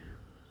day.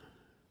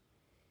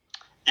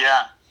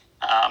 Yeah,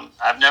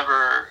 I've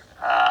never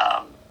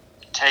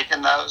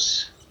taken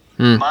those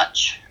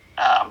much.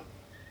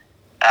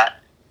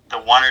 The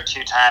 1 or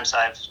 2 times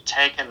I've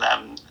taken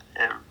them,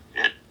 it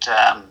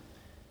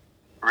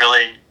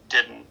really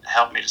didn't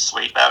help me to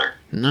sleep better.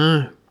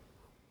 No.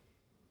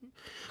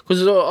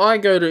 Because I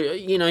go to,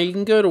 you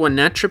can go to a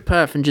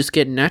naturopath and just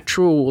get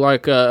natural,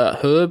 like a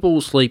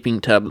herbal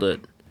sleeping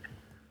tablet,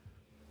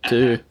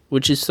 too,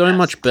 which is so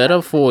much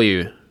better for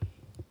you.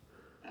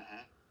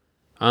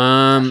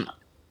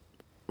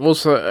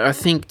 Also, I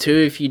think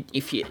too,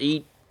 if you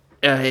eat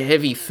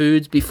heavy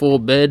foods before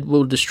bed,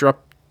 will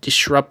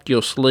disrupt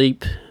your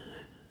sleep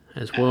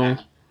as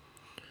well.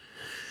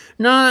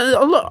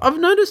 No, I've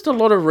noticed a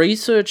lot of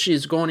research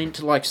has gone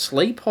into like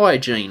sleep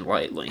hygiene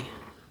lately.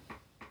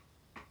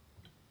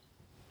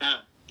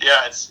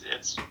 Yeah,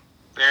 it's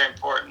very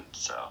important.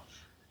 So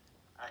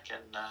I can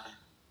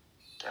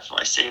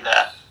definitely see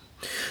that.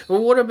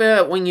 Well, what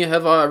about when you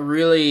have a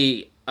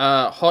really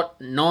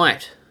hot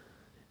night?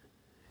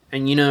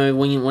 And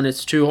when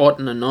it's too hot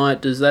in the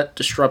night, does that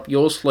disrupt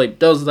your sleep?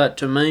 Does that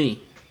to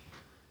me?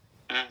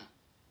 I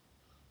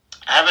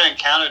haven't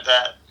encountered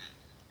that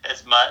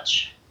as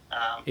much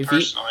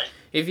personally.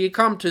 If you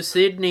come to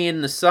Sydney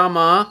in the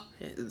summer,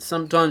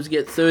 sometimes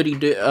get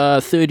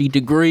 30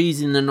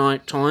 degrees in the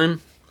night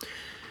time.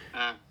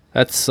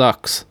 That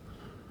sucks.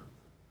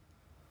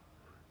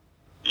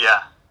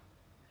 Yeah.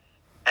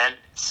 And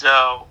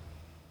so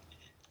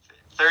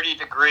 30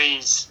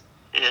 degrees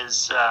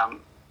is,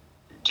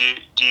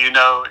 do you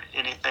know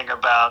anything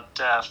about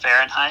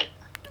Fahrenheit?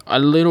 A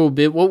little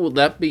bit. What would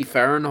that be,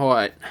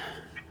 Fahrenheit?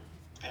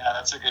 Yeah,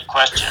 that's a good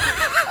question.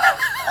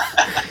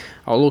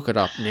 I'll look it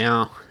up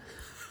now.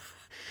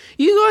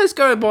 You guys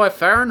go by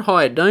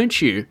Fahrenheit,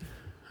 don't you?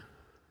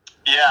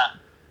 Yeah.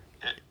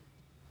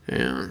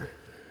 Yeah.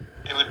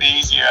 It would be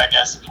easier, I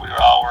guess, if we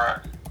all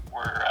were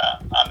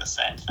on the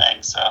same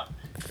thing. So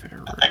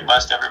I think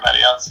most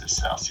everybody else is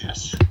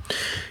Celsius.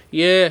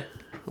 Yeah.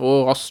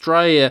 Or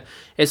Australia.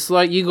 It's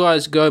like you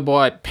guys go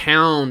by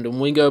pound and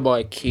we go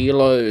by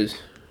kilos.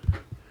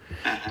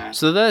 Mm-hmm.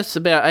 So that's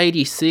about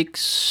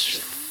 86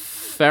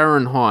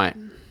 Fahrenheit.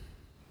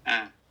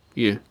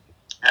 Yeah.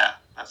 Yeah,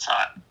 that's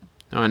hot.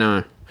 I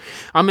know.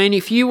 I mean,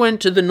 if you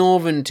went to the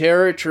Northern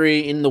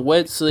Territory in the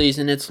wet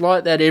season, it's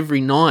like that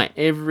every night,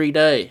 every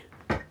day.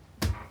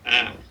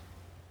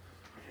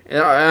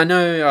 I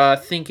know, I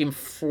think in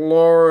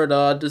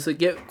Florida, does it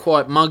get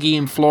quite muggy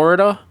in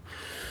Florida?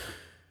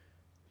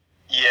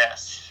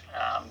 Yes.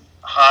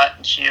 Hot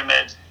and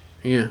humid.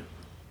 Yeah.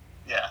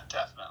 Yeah,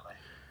 definitely.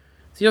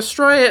 See,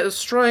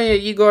 Australia,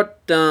 you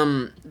got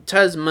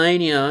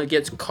Tasmania, it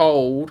gets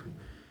cold.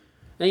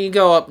 Then you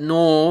go up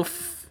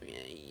north,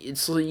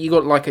 you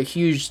got like a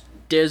huge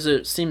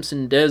desert,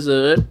 Simpson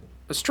Desert.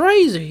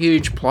 Australia's a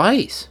huge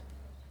place.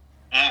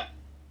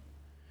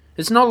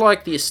 It's not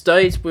like the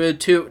States where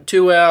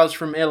 2 hours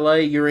from LA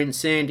you're in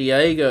San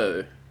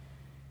Diego.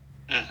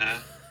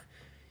 Mm-hmm.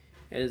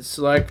 It's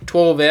like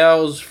 12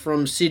 hours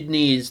from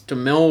Sydney to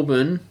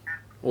Melbourne,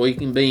 or you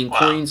can be in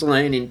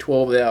Queensland in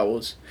 12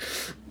 hours.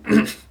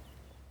 It's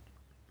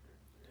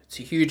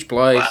a huge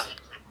place. Wow.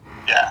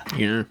 Yeah.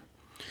 Yeah.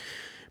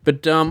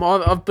 But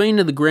I've been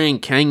to the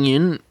Grand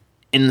Canyon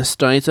in the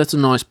States. That's a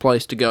nice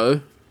place to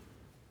go.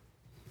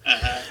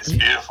 Mm-hmm. It's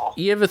beautiful.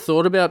 You ever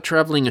thought about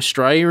travelling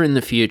Australia in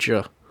the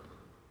future?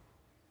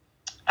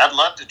 I'd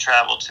love to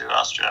travel to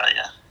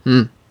Australia.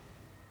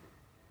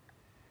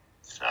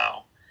 So,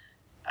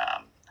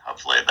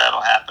 hopefully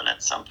that'll happen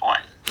at some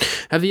point.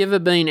 Have you ever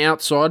been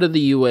outside of the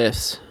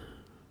US?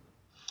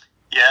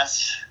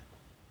 Yes.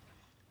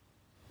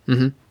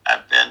 Mm-hmm.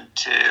 I've been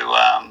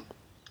to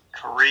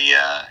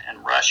Korea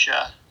and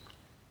Russia.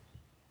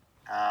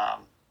 I've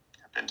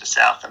been to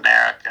South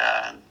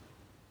America and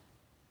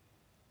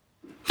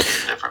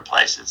different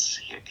places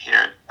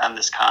here on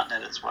this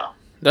continent as well.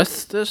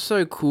 That's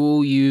so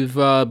cool you've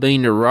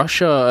been to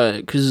Russia,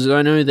 because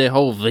I know their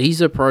whole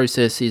visa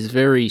process is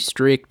very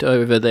strict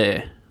over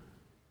there.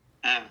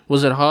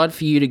 Was it hard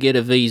for you to get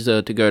a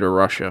visa to go to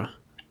Russia?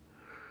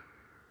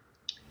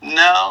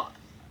 No,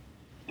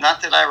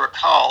 not that I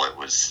recall. It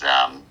was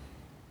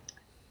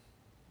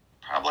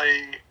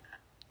probably,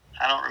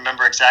 I don't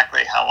remember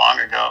exactly how long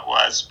ago it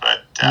was,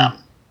 but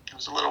it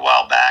was a little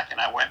while back,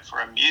 and I went for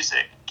a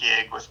music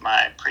gig with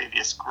my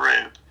previous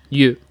group.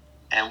 You.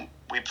 And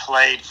we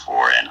played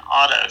for an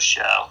auto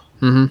show.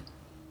 Mm-hmm.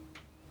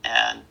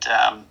 And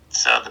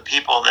so the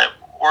people that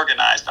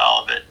organized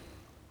all of it,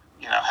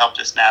 helped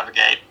us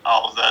navigate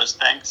all of those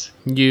things.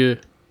 Yeah.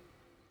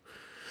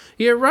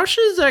 Yeah,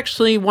 Russia's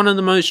actually one of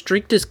the most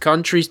strictest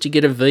countries to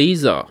get a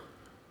visa.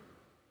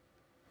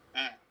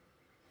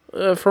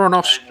 For an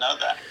I didn't know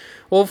that.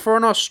 Well, for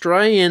an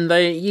Australian,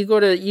 you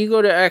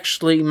gotta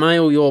actually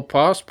mail your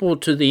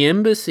passport to the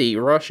embassy,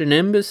 Russian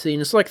embassy,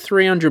 and it's like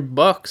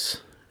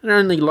 $300. It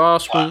only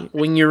lasts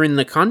when you're in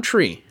the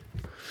country.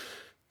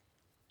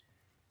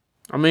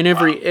 I mean,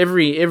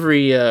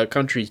 every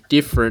country's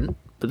different,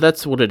 but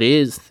that's what it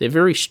is. They're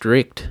very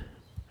strict.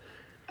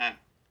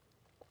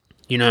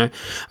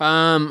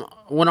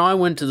 When I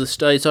went to the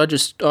States, I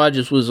just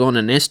was on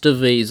an ESTA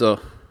visa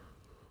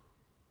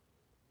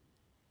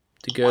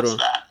to go What's to.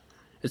 that?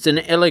 It's an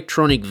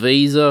electronic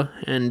visa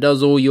and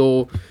does all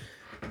your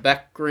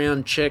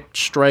background check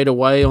straight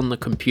away on the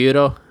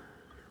computer,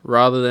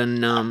 rather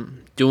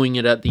than doing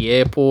it at the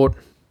airport.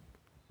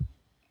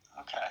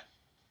 Okay.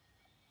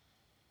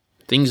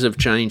 Things have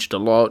changed a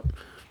lot.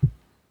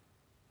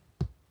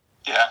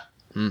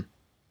 Yeah.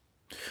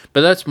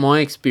 But that's my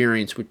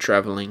experience with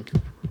traveling.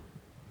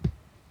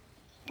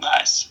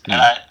 Nice. And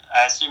I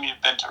assume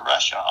you've been to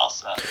Russia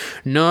also.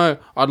 No,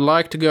 I'd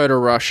like to go to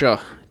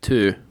Russia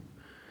too.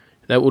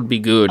 That would be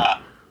good.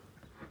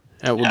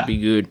 That would be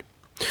good.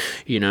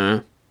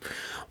 Well,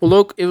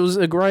 look, it was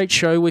a great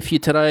show with you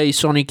today,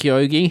 Sonic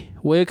Yogi.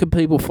 Where can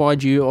people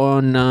find you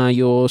on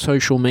your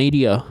social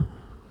media?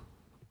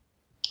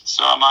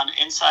 So I'm on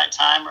Insight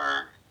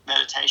Timer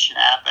meditation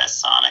app as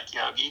Sonic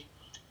Yogi,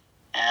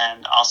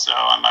 and also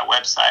on my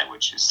website,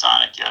 which is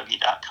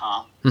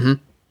sonicyogi.com. Mm-hmm.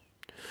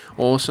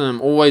 Awesome.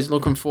 Always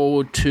looking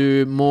forward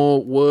to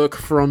more work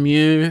from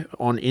you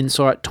on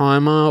Insight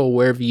Timer or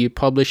wherever you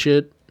publish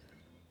it.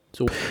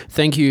 So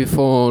thank you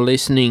for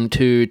listening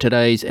to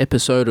today's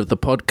episode of the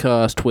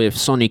podcast with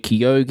Sonic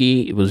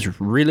Yogi. It was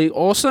really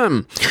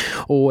awesome.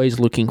 Always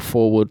looking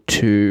forward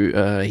to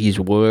his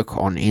work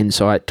on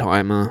Insight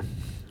Timer.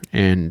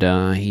 and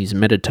his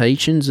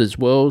meditations as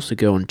well, so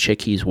go and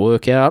check his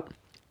work out.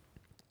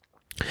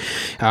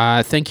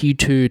 Thank you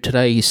to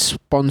today's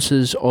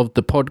sponsors of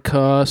the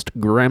podcast,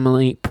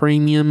 Grammarly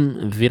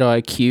Premium,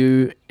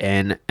 vidIQ,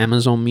 and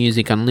Amazon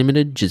Music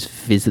Unlimited. Just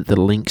visit the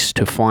links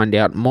to find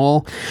out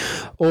more.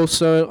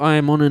 Also, I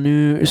am on a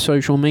new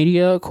social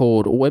media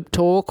called Web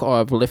Talk.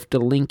 I've left a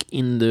link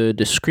in the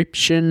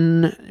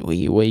description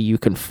where you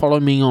can follow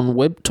me on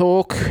Web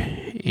Talk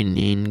and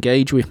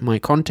engage with my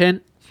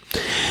content.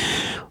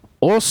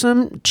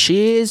 Awesome.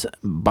 Cheers.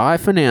 Bye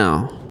for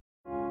now.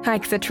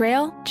 Hike the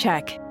trail?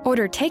 Check.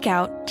 Order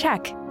takeout?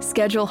 Check.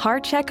 Schedule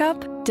heart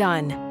checkup?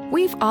 Done.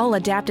 We've all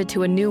adapted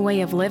to a new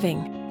way of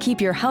living. Keep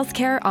your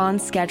healthcare on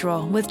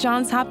schedule with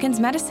Johns Hopkins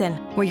Medicine,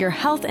 where your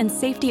health and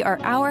safety are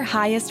our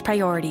highest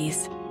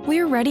priorities.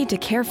 We're ready to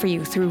care for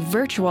you through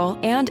virtual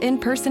and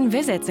in-person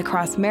visits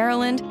across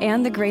Maryland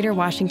and the greater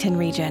Washington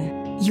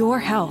region. Your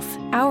health,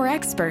 our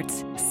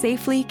experts,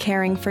 safely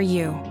caring for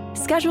you.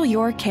 Schedule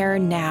your care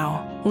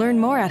now. Learn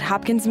more at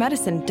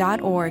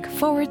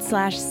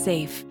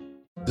hopkinsmedicine.org/safe.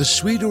 The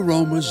sweet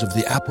aromas of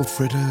the apple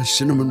fritter,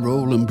 cinnamon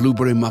roll, and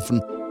blueberry muffin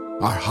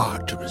are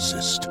hard to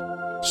resist.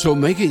 So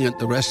making it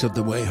the rest of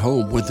the way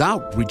home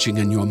without reaching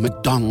in your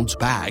McDonald's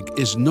bag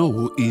is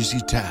no easy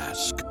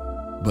task.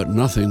 But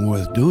nothing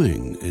worth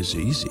doing is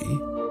easy.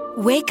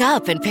 Wake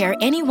up and pair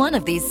any one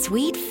of these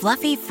sweet,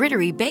 fluffy,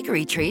 frittery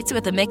bakery treats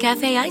with a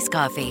McCafe iced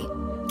coffee.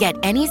 Get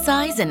any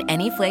size and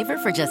any flavor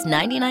for just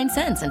 99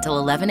 cents until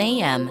 11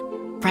 a.m.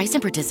 Price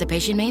and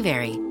participation may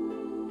vary.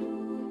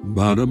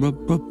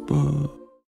 Ba-da-ba-ba-ba.